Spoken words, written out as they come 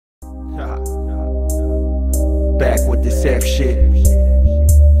Back with this F shit.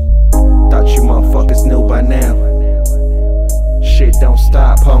 Thought you motherfuckers knew by now. Shit don't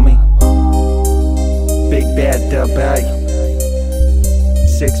stop, homie. Big bad W.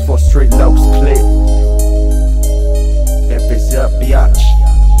 6-4 C.Loko's clip. If it's up, biatch.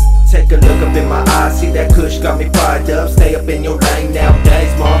 Take a look up in my eyes, see that kush got me fired up. Stay up in your lane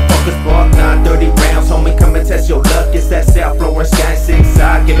nowadays, motherfuckers bark 930 rounds. Homie, come and test your luck. It's that South Florence gang, 6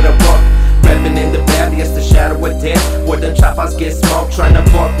 side, give it a buck. Reppin' in the valley, it's the shadow of death, where them chop-outs get smoked, tryna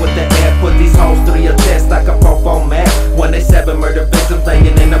fuck with the air. Put these hoes through your chest like a fofo mag. 187 murder victims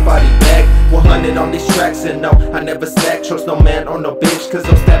laying in a body bag. 100 on these tracks, and no, I never slack. Trust no man or no bitch, cause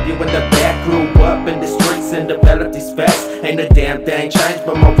they'll stab you in the back. Grew up in the streets and developed these facts. Ain't a damn thing changed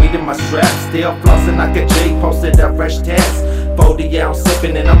but my weed and my strap. Still flossing like a G, posted up fresh tats. 40 ounce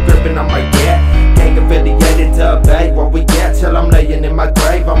sipping and I'm gripping on my gat. Gang affiliated to Bay, where we at till I'm laying in my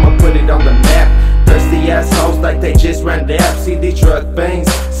grave. I'ma put it on the map. Thirsty assholes like they just ran laps. See these drug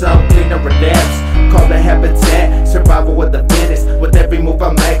fiends, some cleaner adapts. Call the habitat, survival with the fittest. With every move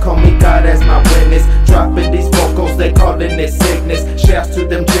I make, homie, God as my witness. Dropping these vocals, they callin' it sickness. Shouts to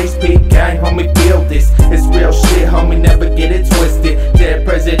them JSP gang, homie, feel this. It's real shit, homie, never get it twisted. Dead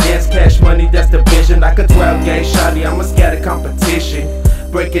presidents, cash money, that's the vision. Like a 12-gauge shotty, I'ma scatter competition.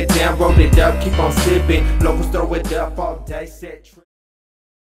 Break it down, roll it up, keep on sipping. Locals throw it up all day, set